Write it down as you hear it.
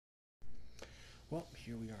Well,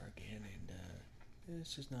 here we are again, and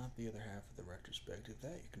this is not the other half of the retrospective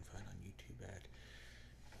that you can find on YouTube at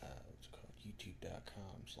what's it called?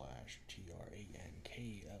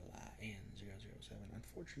 YouTube.com/TRANKLIN007.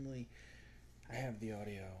 Unfortunately, I have the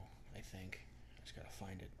audio, I think. I just gotta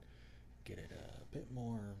find it, get it a bit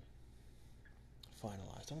more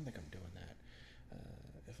finalized. I don't think I'm doing that.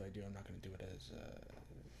 If I do, I'm not gonna do it as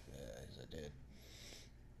I did.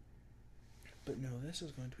 But no, this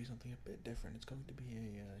is going to be something a bit different. It's going to be a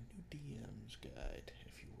new DM's guide,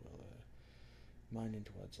 if you will. Mine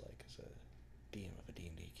into what it's like as a DM of a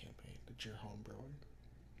D&D campaign that you're homebrewing.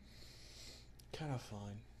 Kind of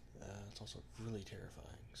fun. It's also really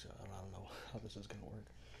terrifying, so I don't know how this is going to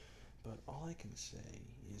work. But all I can say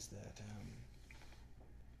is that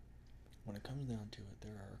when it comes down to it,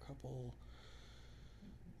 there are a couple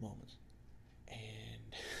moments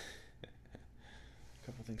and a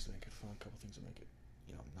couple things to make it fun, a couple things to make it,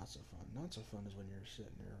 not so fun. Not so fun is when you're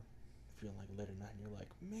sitting there feeling like late at night and you're like,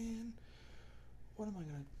 man, what am I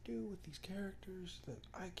gonna do with these characters that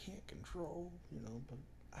I can't control? But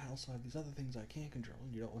I also have these other things I can't control,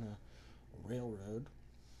 and you don't want to railroad.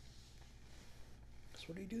 So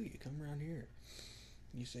what do? You come around here,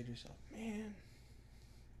 you say to yourself, man,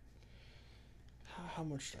 how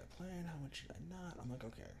much should I plan? How much should I not? I'm like,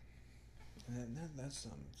 okay. And that's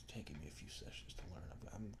taking me a few sessions to learn.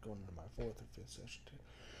 I'm going into my fourth or fifth session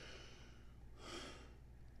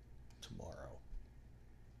tomorrow.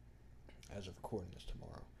 As of recording this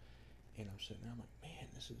tomorrow, and I'm sitting there, I'm like, man,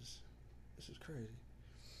 this is crazy.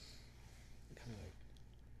 Kind of like,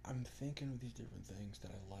 I'm thinking of these different things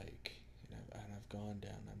that I like, and I've gone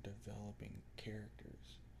down. I'm developing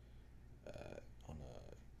characters on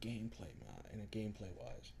a gameplay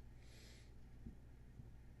wise,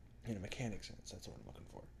 in a mechanic sense. That's what I'm looking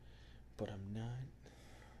for. But I'm not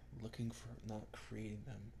creating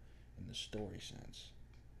them in the story sense,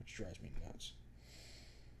 which drives me nuts.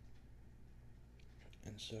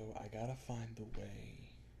 And so I gotta find the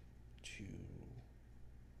way to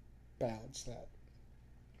balance that.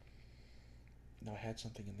 Now, I had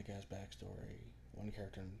something in the guy's backstory. One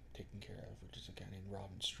character I'm taking care of, which is a guy named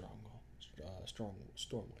Robin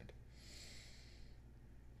Stormwind.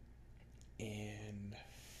 And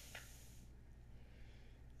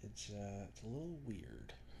it's a little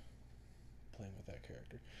weird playing with that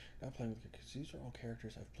character. Not playing with it because these are all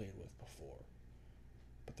characters I've played with before,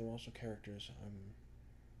 but they're also characters I'm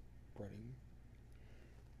writing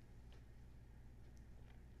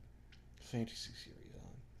fantasy series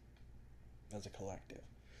on as a collective.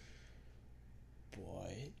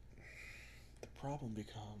 But the problem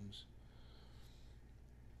becomes,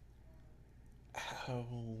 how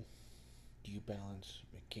do you balance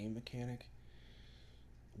a game mechanic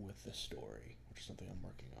with the story, which is something I'm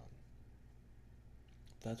working on.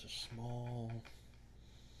 That's a small,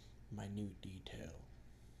 minute detail.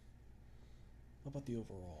 What about the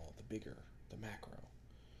overall, the bigger, the macro,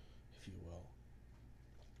 if you will?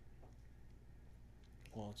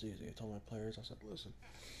 Well, it's easy. I told my players, I said, listen,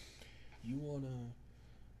 you want to,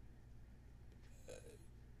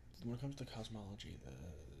 when it comes to cosmology, the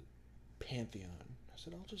Pantheon, I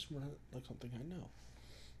said, I'll just run it like something I know,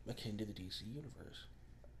 akin to the DC universe.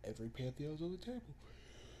 Every Pantheon's on the table.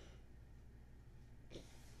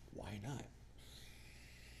 Why not?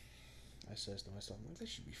 I says to myself, like, this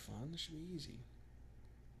should be fun, this should be easy.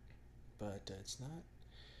 But it's not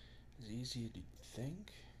as easy as you'd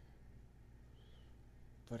think,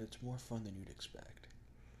 but it's more fun than you'd expect.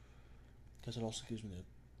 Because it also gives me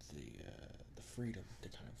the freedom to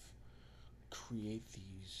kind of create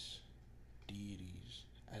these deities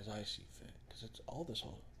as I see fit. Because it's all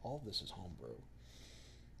of this is homebrew.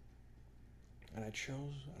 And I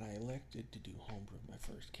elected to do homebrew my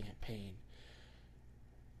first campaign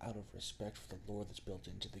out of respect for the lore that's built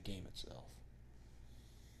into the game itself.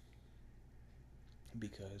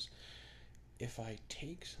 Because if I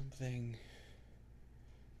take something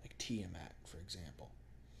like Tiamat, for example,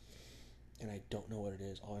 and I don't know what it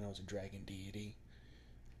is, all I know is a dragon deity,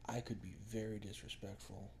 I could be very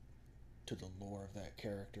disrespectful to the lore of that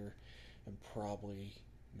character and probably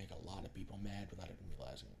make a lot of people mad without even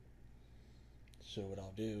realizing it. So what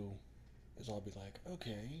I'll do is I'll be like,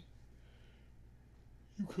 okay,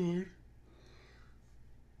 you could,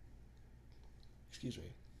 excuse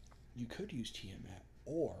me, you could use Tiamat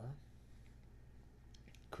or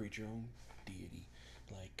create your own deity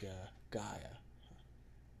like Gaia.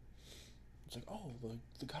 It's like, oh,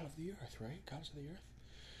 the god of the earth, right? Goddess of the earth?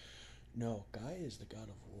 No, Gaia is the god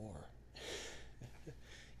of war.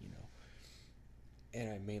 you know. And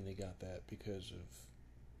I mainly got that because of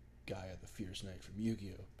Gaia, the fierce knight from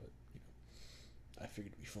Yu-Gi-Oh! But, I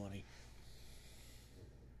figured it'd be funny.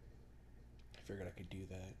 I figured I could do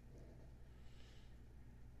that.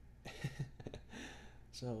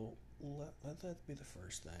 So let that be the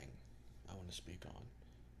first thing I want to speak on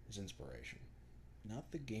is inspiration.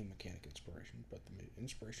 Not the game mechanic inspiration, but the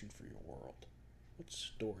inspiration for your world. What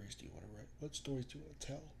stories do you want to write? What stories do you want to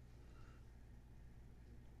tell?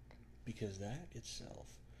 Because that itself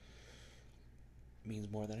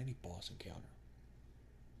means more than any boss encounter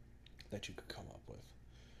that you could come up with.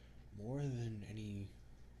 More than any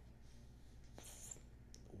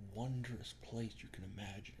wondrous place you can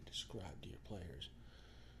imagine and describe to your players.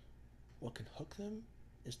 What can hook them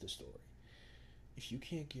is the story. If you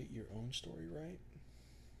can't get your own story right,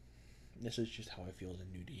 this is just how I feel as a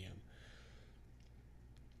new DM.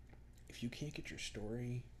 If you can't get your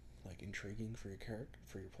story like intriguing for your character,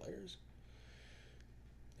 for your players,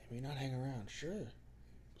 they may not hang around. Sure,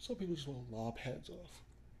 some people just want to lob heads off.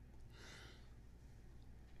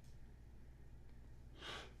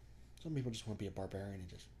 Some people just want to be a barbarian and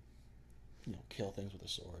just, kill things with a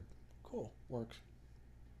sword. Cool, works.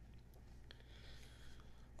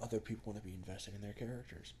 Other people want to be invested in their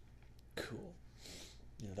characters. Cool.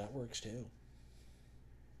 That works too.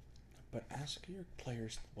 But ask your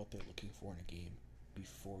players what they're looking for in a game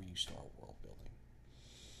before you start world building.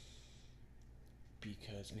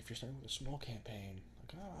 And if you're starting with a small campaign,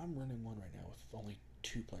 like I'm running one right now with only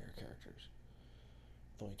 2-player characters,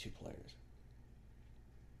 with only 2 players.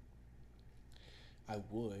 I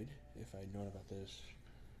would, if I'd known about this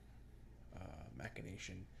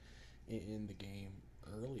machination in the game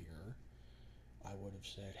earlier, I would have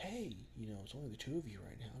said, hey, it's only the 2 of you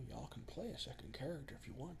right now. Y'all can play a second character if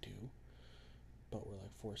you want to. But we're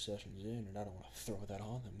like 4 sessions in, and I don't want to throw that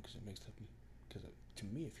on them because to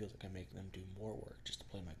me it feels like I'm making them do more work just to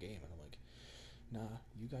play my game. And I'm like, nah,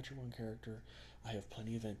 you got your one character. I have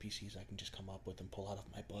plenty of NPCs I can just come up with and pull out of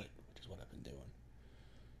my butt, which is what I've been doing.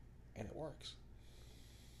 And it works.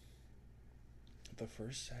 The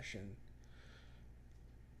first session,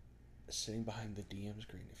 sitting behind the DM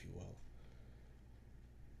screen, if you will,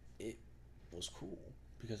 it was cool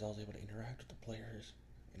because I was able to interact with the players,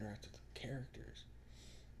 interact with the characters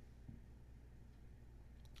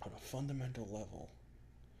on a fundamental level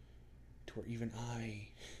to where even I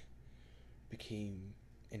became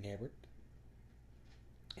enamored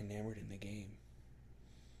in the game,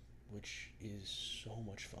 which is so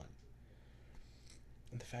much fun.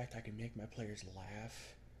 And the fact I can make my players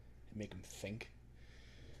laugh and make them think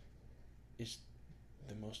is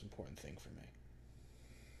the most important thing for me.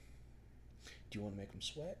 Do you want to make them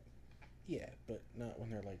sweat? Yeah, but not when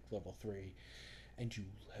they're like level 3 and you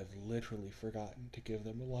have literally forgotten to give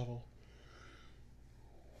them a level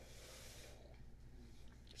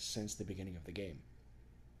since the beginning of the game.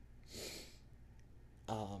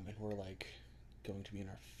 And we're like going to be in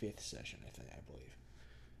our 5th session, I believe,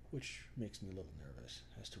 which makes me a little nervous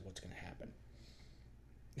as to what's going to happen.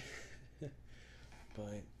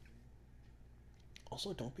 But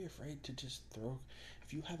also, don't be afraid to just throw.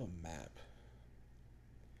 If you have a map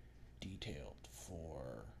detailed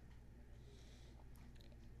for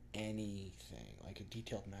anything, like a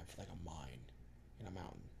detailed map for like a mine in a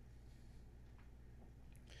mountain,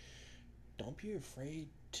 don't be afraid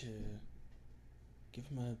to give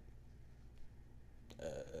them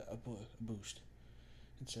a boost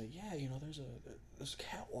and say, yeah, there's a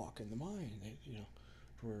catwalk in the mine,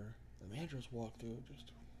 where the managers walk through,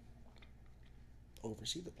 just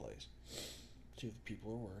oversee the place, see if the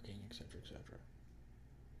people are working, etc., etc.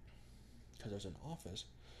 Because there's an office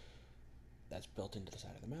that's built into the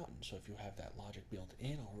side of the mountain. So if you have that logic built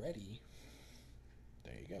in already,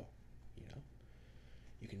 there you go.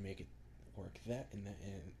 You can make it work that in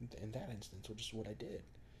that instance, which is what I did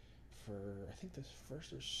for I think this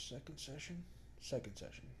first or second session.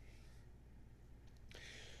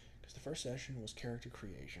 Because the first session was character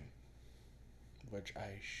creation, which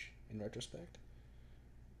in retrospect,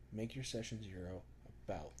 make your session 0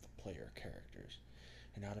 about the player characters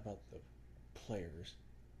and not about the players,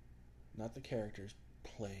 not the characters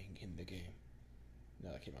playing in the game.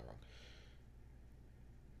 No, that came out wrong.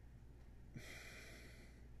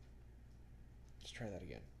 Let's try that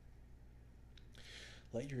again.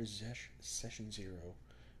 Let your session 0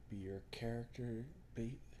 be your character,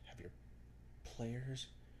 have your players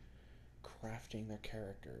crafting their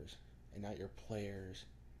characters and not your players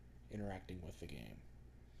interacting with the game.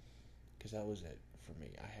 Because that was it for me.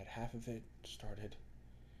 I had half of it started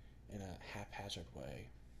in a haphazard way.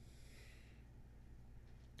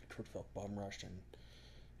 It felt bum rushed and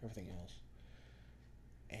everything else.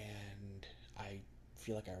 And I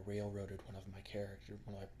feel like I railroaded one of my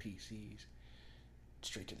PCs,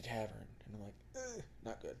 straight to the tavern. And I'm like,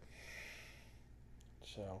 not good.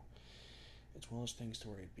 So, it's one of those things to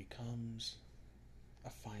where it becomes a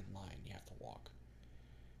fine line you have to walk.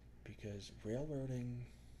 Because railroading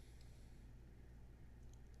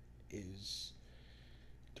is,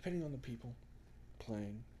 depending on the people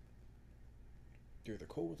playing, they're either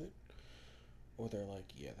cool with it, or they're like,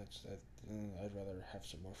 yeah, that's that. I'd rather have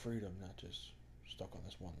some more freedom, not just stuck on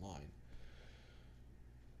this one line.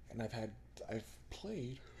 And I've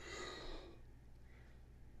played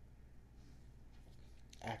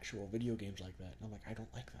actual video games like that, and I'm like, I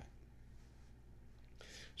don't like that.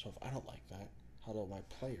 So if I don't like that, how are my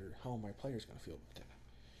players gonna feel about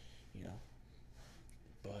that? You know.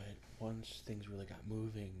 But once things really got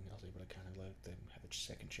moving, I was able to kind of let them have a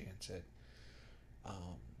second chance at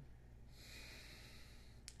um,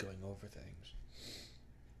 going over things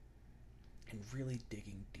and really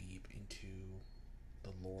digging deep into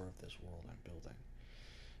the lore of this world I'm building.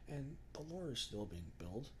 And the lore is still being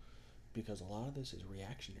built because a lot of this is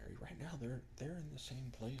reactionary. Right now, they're in the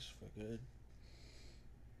same place for good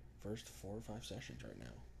first 4 or 5 sessions right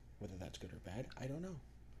now. Whether that's good or bad, I don't know.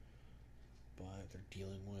 But they're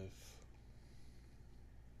dealing with,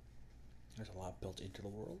 there's a lot built into the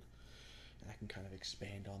world, and I can kind of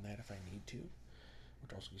expand on that if I need to,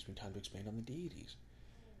 which also gives me time to expand on the deities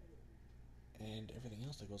and everything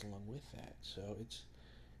else that goes along with that. So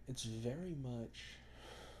it's very much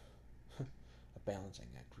a balancing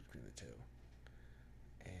act between the two,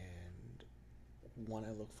 and one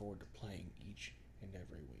I look forward to playing each and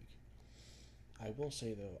every week. I will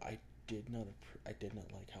say though, I did not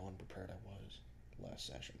like how unprepared I was last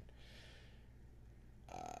session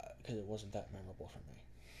because it wasn't that memorable for me.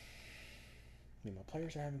 I mean, my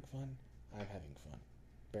players are having fun. I'm having fun.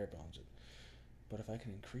 Bare bones it. But if I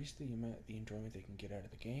can increase the enjoyment they can get out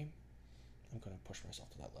of the game, I'm going to push myself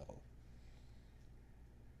to that level.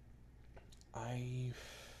 I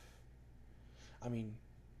I mean,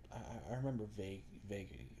 I remember vagaries.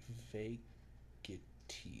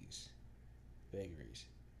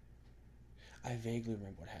 I vaguely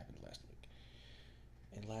remember what happened last week.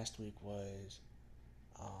 And last week was,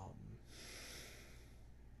 um,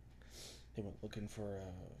 they went looking for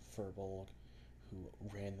a Furbolg who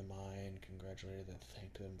ran the mine, congratulated them,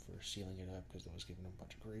 thanked them for sealing it up because it was giving them a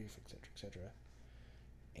bunch of grief, etc., etc.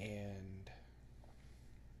 And,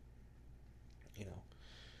 you know,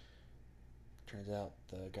 turns out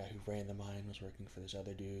the guy who ran the mine was working for this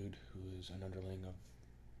other dude who is an underling of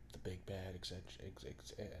the big bad,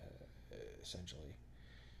 essentially,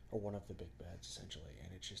 or one of the big bads, essentially.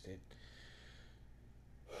 And it's just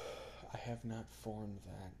I have not formed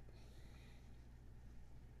that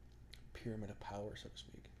pyramid of power, so to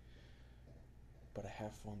speak, but I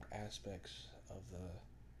have formed aspects of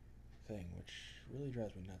the thing, which really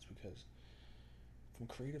drives me nuts because, from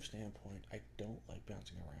a creative standpoint, I don't like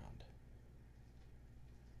bouncing around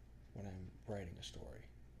when I'm writing a story,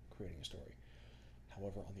 creating a story.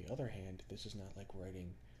 However, on the other hand, this is not like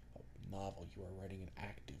writing a novel. You are writing an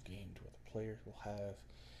active game to where the players will have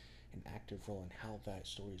an active role in how that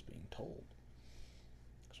story is being told.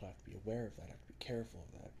 So I have to be aware of that. I have to be careful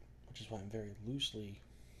of that, which is why I'm very loosely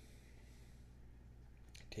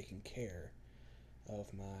taking care of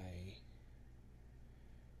my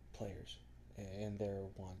players and their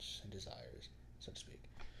wants and desires, so to speak,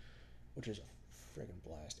 which is a friggin'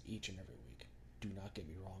 blast each and every week. Do not get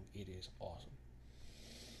me wrong, it is awesome.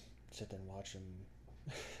 Sit there and watch them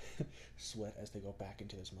sweat as they go back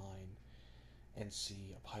into this mine and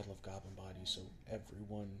see a pile of goblin bodies. So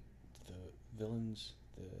everyone, the villains,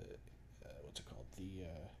 the what's it called, the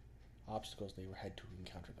obstacles they had to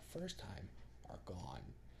encounter the first time are gone,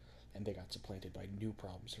 and they got supplanted by new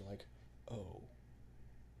problems. They're like, oh,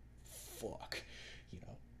 fuck, you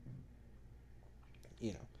know,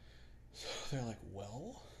 you know. So they're like,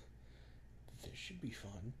 well, this should be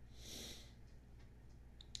fun.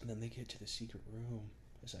 And then they get to the secret room,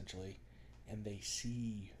 essentially, and they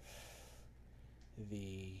see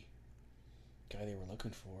the guy they were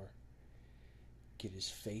looking for get his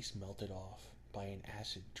face melted off by an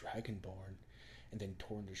acid dragonborn and then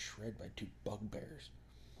torn to shred by two bugbears.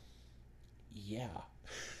 Yeah.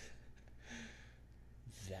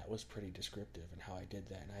 That was pretty descriptive in how I did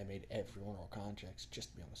that, and I made every one roll contracts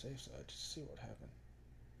just to be on the safe side, just to see what happened.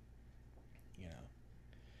 You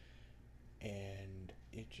know? And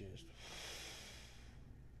it just,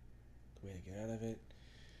 the way to get out of it.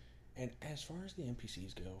 And as far as the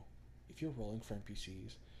NPCs go, if you're rolling for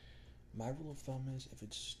NPCs, my rule of thumb is if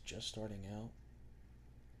it's just starting out,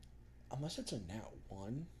 unless it's a nat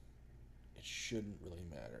 1, it shouldn't really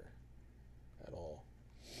matter at all.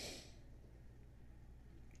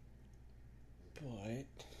 But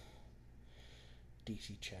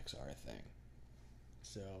DC checks are a thing.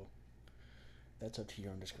 So that's up to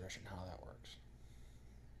your own discretion how that works.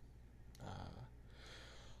 Uh,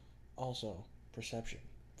 Also, perception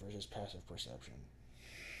versus passive perception.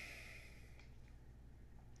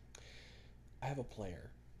 I have a player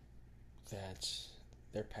that's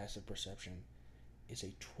their passive perception is a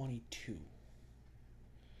 22.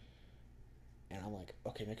 And I'm like,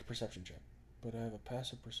 okay, make a perception check. But I have a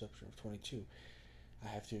passive perception of 22. I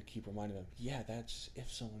have to keep reminding them, yeah, that's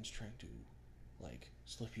if someone's trying to, like,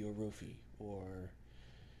 slip you a roofie, or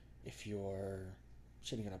if you're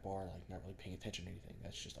sitting in a bar, like, not really paying attention to anything.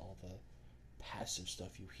 That's just all the passive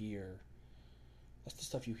stuff you hear. That's the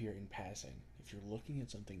stuff you hear in passing. If you're looking at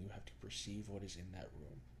something, you have to perceive what is in that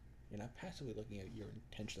room. You're not passively looking at it, you're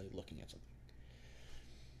intentionally looking at something.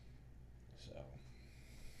 So,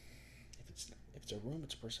 if it's a room,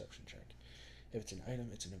 it's a perception check. If it's an item,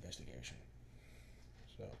 it's an investigation.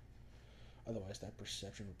 So, otherwise, that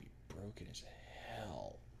perception would be broken as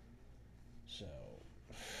hell. So,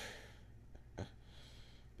 but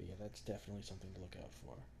yeah, that's definitely something to look out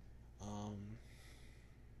for.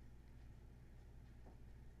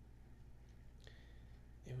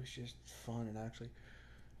 It was just fun, and actually,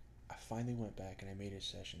 I finally went back and I made a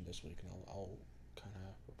session this week, and I'll kind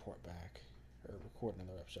of report back or record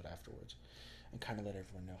another episode afterwards, and kind of let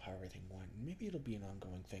everyone know how everything went. And maybe it'll be an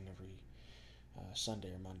ongoing thing every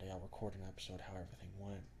Sunday or Monday. I'll record an episode how everything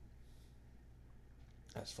went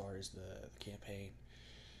as far as the campaign,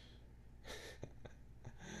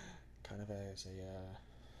 kind of as a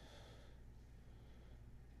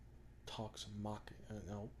talks mock.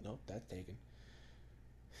 No, that's taken.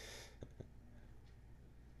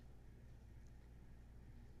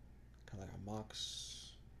 Kind of like a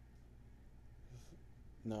mocks.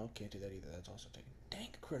 No, can't do that either. That's also taken. Dang,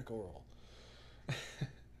 critical role. I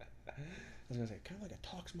was gonna say kind of like a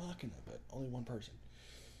talks machina, but only one person.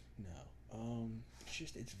 No,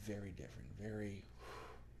 it's very different, very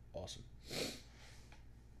awesome.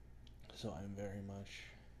 So I'm very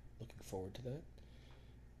much looking forward to that.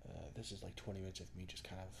 This is like 20 minutes of me just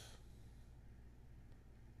kind of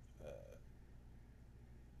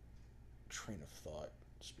train of thought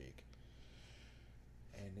speak,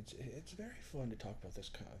 and it's very fun to talk about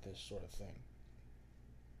this sort of thing,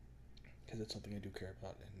 because it's something I do care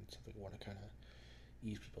about, and it's something I want to kind of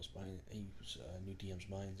ease new DMs'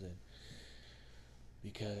 minds in,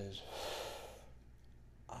 because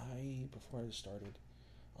before I started,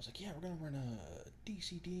 I was like, yeah, we're gonna run a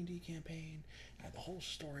DC D&D campaign. I had the whole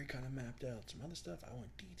story kind of mapped out. Some other stuff I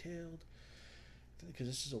want detailed, because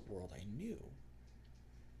this is a world I knew.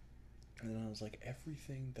 And then I was like,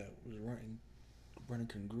 everything that was running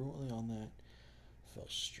congruently on that fell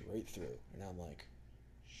straight through, and I'm like,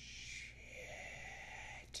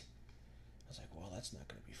 shit. I was like, well, that's not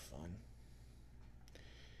gonna be fun.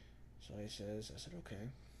 So I said,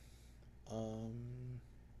 okay.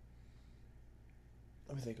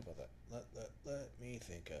 Let me think about that. Let me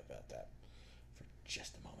think about that for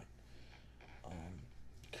just a moment.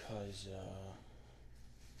 Cause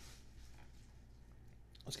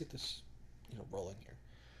let's get this, rolling here.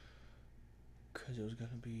 Cause it was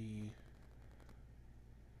gonna be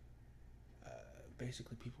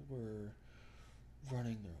basically people were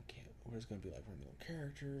running their own camp. What it's gonna be like running their own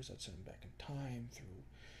characters. I'd send them back in time through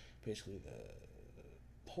basically the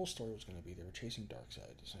whole story was gonna be they were chasing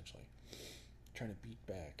Darkseid essentially, trying to beat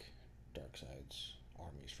back Darkseid's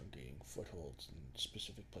armies from gaining footholds in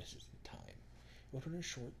specific places in time. It would have been a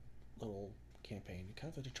short little campaign,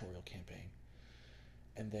 kind of a tutorial campaign,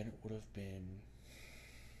 and then it would have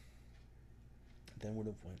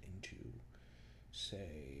went into,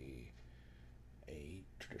 say, a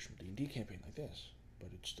traditional D&D campaign like this, but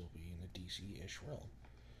it'd still be in the DC-ish realm.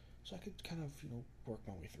 So I could kind of, work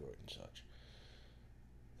my way through it and such.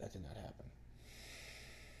 That did not happen.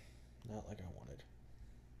 Not like I wanted.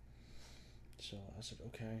 So I said,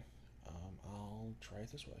 okay, I'll try it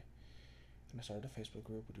this way. And I started a Facebook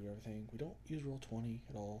group. We do everything. We don't use Roll20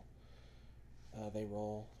 at all. They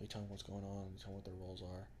roll. They tell me what's going on. They tell me what their roles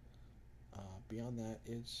are. Beyond that,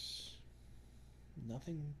 it's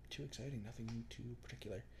nothing too exciting. Nothing too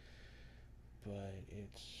particular. But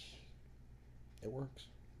it works.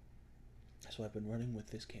 So I've been running with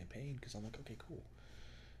this campaign because I'm like, okay, cool.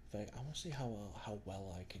 In fact, I want to see how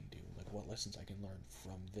well I can do, like what lessons I can learn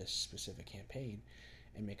from this specific campaign,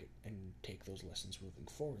 and take those lessons moving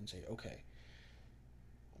forward and say, okay,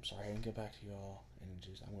 I'm sorry I didn't get back to y'all, and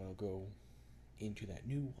I'm gonna go into that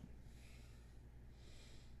new one.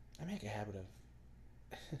 I make a habit of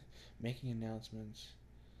making announcements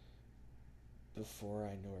before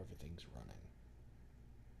I know everything's running.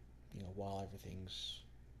 While everything's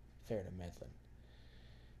fair to Medlin.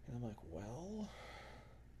 And I'm like, well,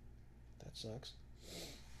 that sucks.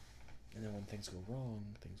 And then when things go wrong,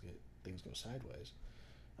 things go sideways.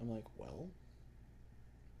 I'm like, well,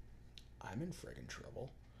 I'm in friggin'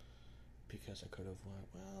 trouble because I could have went,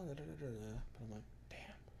 well, da, da, da, da, da. But I'm like,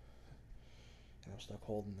 damn. And I'm stuck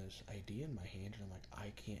holding this idea in my hand, and I'm like,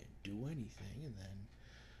 I can't do anything. And then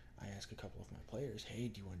I ask a couple of my players, hey,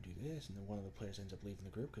 do you want to do this? And then one of the players ends up leaving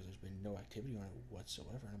the group because there's been no activity on it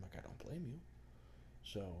whatsoever. And I'm like, I don't blame you.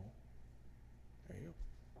 So, there you go.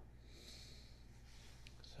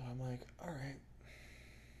 So I'm like, alright,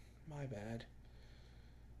 my bad.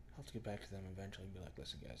 I'll have to get back to them eventually and be like,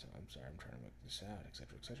 listen, guys, I'm sorry, I'm trying to make this out,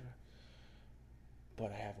 etc., etc.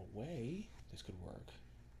 But I have a way this could work.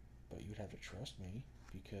 But you'd have to trust me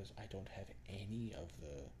because I don't have any of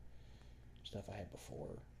the stuff I had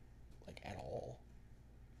before, like at all.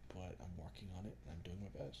 But I'm working on it and I'm doing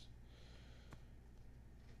my best.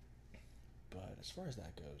 But as far as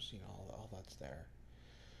that goes, you know, all that's there.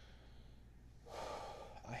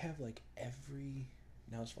 I have like every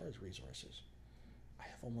now as far as resources, I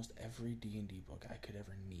have almost every D&D book I could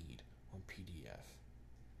ever need on PDF.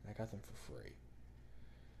 And I got them for free.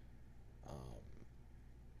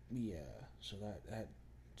 Yeah, so that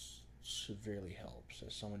severely helps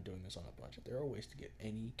as someone doing this on a budget. There are ways to get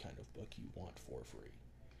any kind of book you want for free.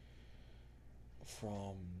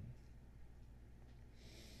 From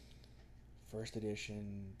first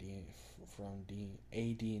edition, from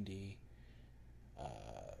AD&D,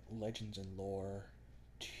 Legends and Lore,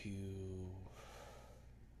 to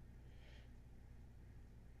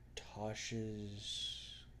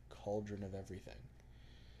Tosh's Cauldron of Everything.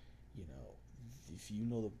 You know, if you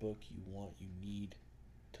know the book you want, you need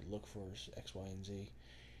to look for X, Y, and Z,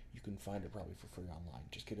 you can find it probably for free online.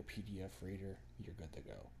 Just get a PDF reader, you're good to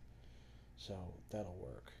go. So that'll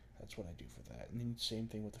work. That's what I do for that. And then same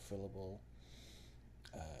thing with the fillable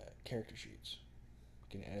character sheets.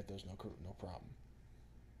 You can edit those no problem.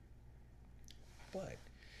 But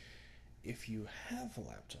if you have a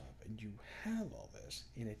laptop and you have all this,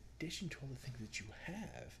 in addition to all the things that you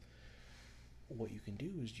have, what you can do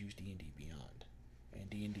is use D&D Beyond. And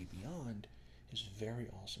D&D Beyond is very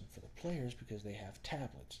awesome for the players because they have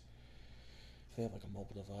tablets. If they have like a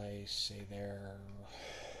mobile device, say they're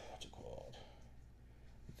what's it called?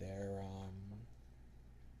 Their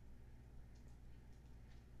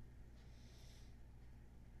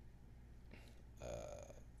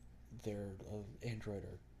Android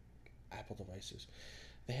or Apple devices.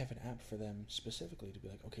 They have an app for them specifically to be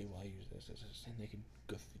like, okay, well, I use this, and they can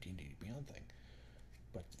go through the D&D Beyond thing.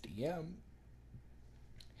 But the DM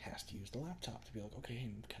has to use the laptop to be like, okay,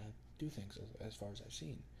 and kind of do things as far as I've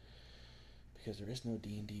seen. Because there is no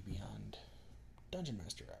D&D Beyond Dungeon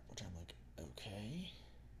Master app, which I'm like, okay,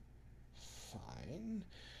 fine.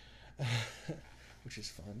 Which is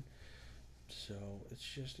fun. So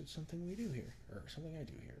it's something we do here, or something I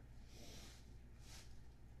do here.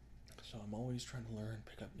 So I'm always trying to learn,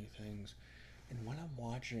 pick up new things. And when I'm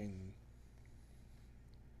watching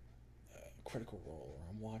Critical Role, or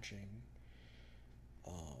I'm watching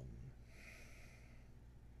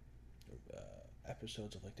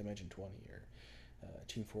episodes of like Dimension 20 or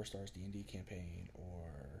Team 4 Stars D&D campaign,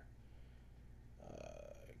 or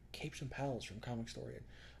Capes and Pals from Comic Story.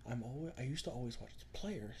 I used to always watch the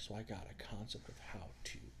players, so I got a concept of how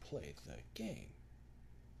to play the game.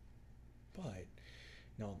 But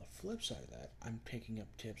now on the flip side of that, I'm picking up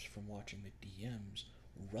tips from watching the DMs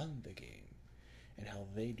run the game and how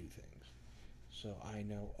they do things. So I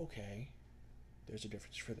know, okay, there's a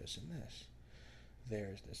difference for this and this.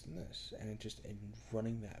 There's this and this. And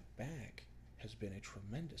running that back has been a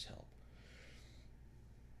tremendous help.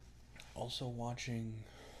 Also watching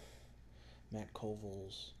Matt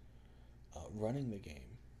Koval's running the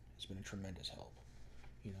game has been a tremendous help.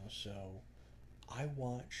 You know, so I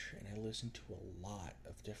watch and I listen to a lot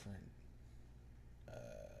of different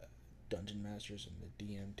dungeon masters and the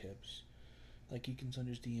DM tips, like Geek and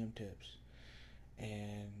Sunder's DM tips,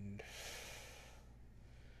 and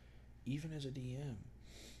even as a DM,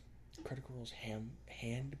 Critical Role's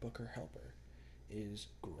Handbooker Helper is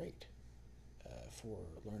great for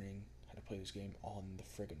learning how to play this game on the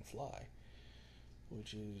friggin' fly,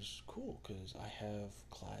 which is cool because I have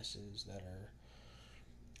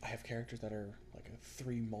characters that are like a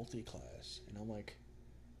 3 multi-class, and I'm like,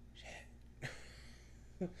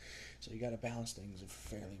 shit. So you gotta balance things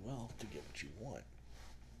fairly well to get what you want.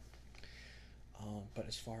 But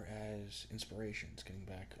as far as inspirations, getting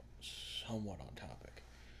back somewhat on topic,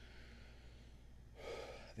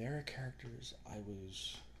 there are characters I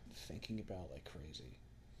was thinking about like crazy.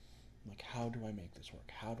 Like, how do I make this work?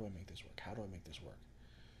 How do I make this work? How do I make this work?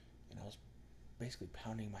 And I was basically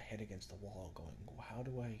pounding my head against the wall going, how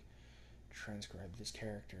do I transcribe this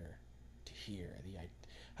character to here?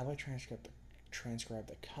 How do I transcribe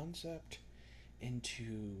the concept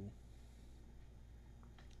into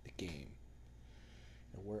the game?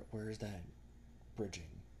 Where is that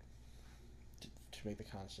bridging to make the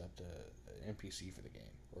concept an NPC for the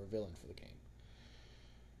game or a villain for the game?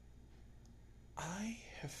 I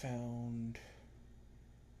have found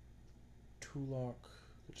Tulok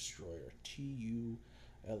the Destroyer, Tulok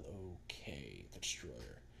the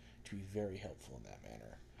Destroyer, to be very helpful in that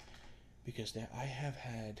manner, because I have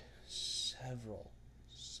had several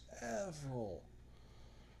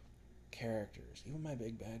characters, even my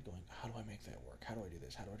big bad, going, how do I make that work? How do I do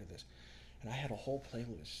this? How do I do this? And I had a whole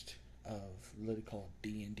playlist of literally called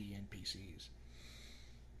D&D NPCs,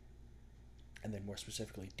 and then more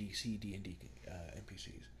specifically DC D&D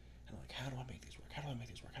NPCs. And I'm like, how do I make these work? How do I make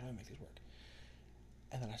these work? How do I make these work?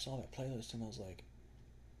 And then I saw that playlist and I was like,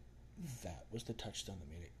 that was the touchstone that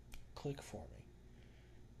made it click for me.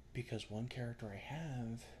 Because one character I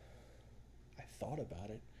thought about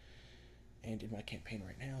it, and in my campaign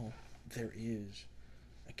right now, there is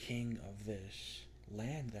a king of this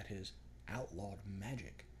land that has outlawed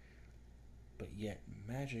magic, but yet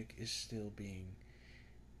magic is still in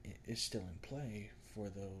play for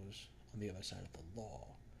those on the other side of the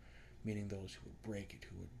law, meaning those who would break it,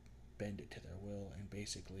 who would bend it to their will, and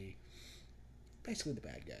basically the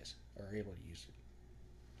bad guys are able to use it.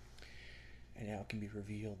 And now it can be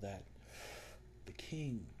revealed that the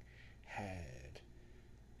king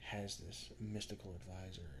has this mystical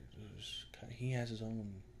advisor he has his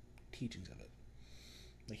own teachings of it.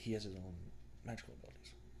 Like, he has his own magical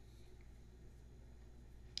abilities.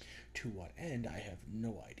 To what end, I have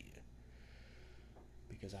no idea,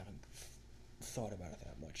 because I haven't thought about it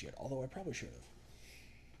that much yet, although I probably should have.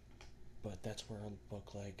 But that's where a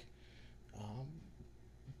book like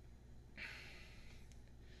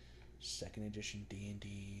 2nd edition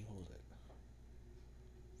D&D, what was it?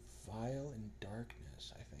 Vile in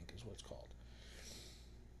Darkness, I think is what it's called,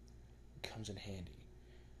 comes in handy.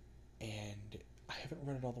 And I haven't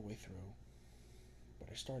read it all the way through, but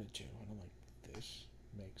I started to, and I'm like, this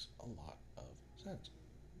makes a lot of sense.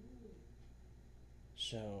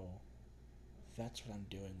 So that's what I'm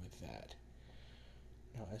doing with that.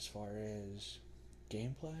 Now, as far as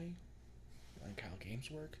gameplay, like how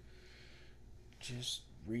games work, just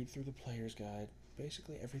read through the player's guide.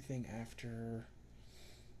 Basically everything after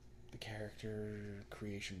the character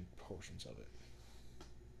creation portions of it.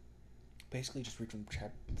 Basically just read from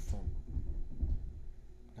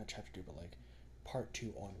not chapter 2, but like part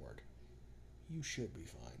 2 onward. You should be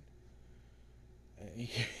fine.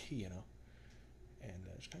 You know. And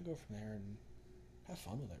just kind of go from there and have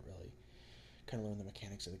fun with it, really. Kind of learn the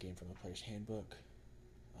mechanics of the game from the player's handbook.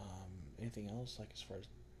 Anything else, like as far as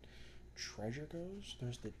treasure goes,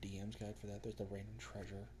 there's the DM's guide for that. There's the random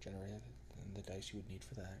treasure generated and the dice you would need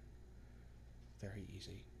for that. Very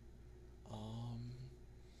easy.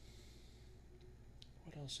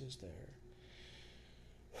 What else is there?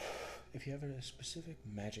 If you have a specific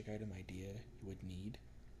magic item idea you would need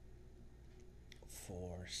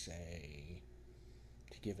for, say,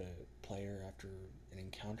 to give a player after an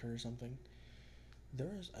encounter or something,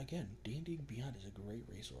 there is, again, D&D Beyond is a great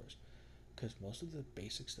resource, because most of the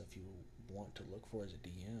basic stuff you want to look for as a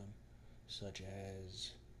DM, such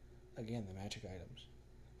as, again, the magic items,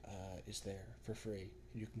 is there for free.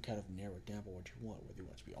 You can kind of narrow it down by what you want, whether you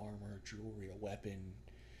want it to be armor, jewelry, a weapon,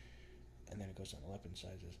 and then it goes down to weapon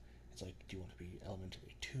sizes. It's like, do you want to be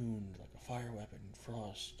elementally tuned, like a fire weapon,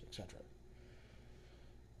 frost, etc.,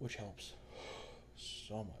 which helps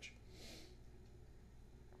so much.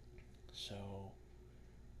 So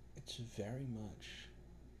it's very much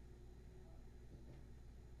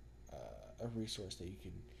a resource that you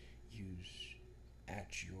can use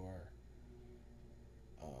at your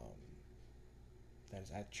that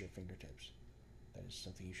is at your fingertips. That is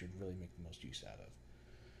something you should really make the most use out of.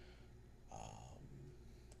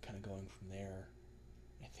 Kind of going from there,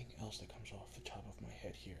 anything else that comes off the top of my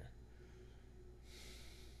head here?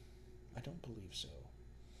 I don't believe so.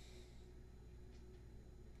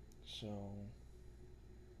 So,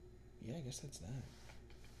 yeah, I guess that's that.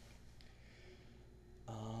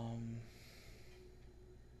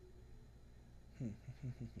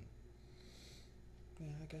 Yeah,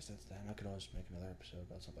 I guess that's that. I could always make another episode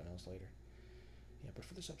about something else later. Yeah, but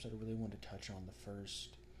for this episode, I really wanted to touch on the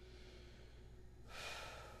first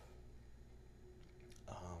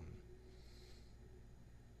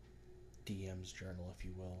DM's journal, if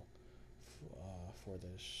you will, for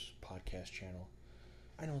this podcast channel.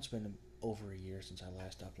 I know it's been over a year since I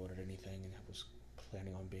last uploaded anything, and I was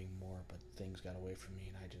planning on being more, but things got away from me,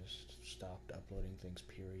 and I just stopped uploading things,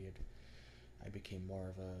 period. I became more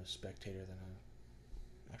of a spectator than an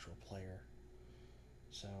actual player.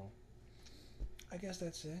 So I guess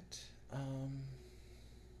that's it.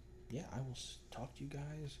 Yeah, I will talk to you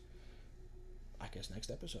guys, I guess, next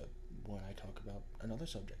episode when I talk about another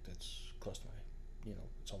subject that's close to my,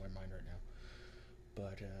 it's on my mind right now.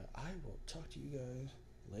 But I will talk to you guys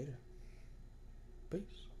later.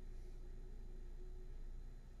 Peace.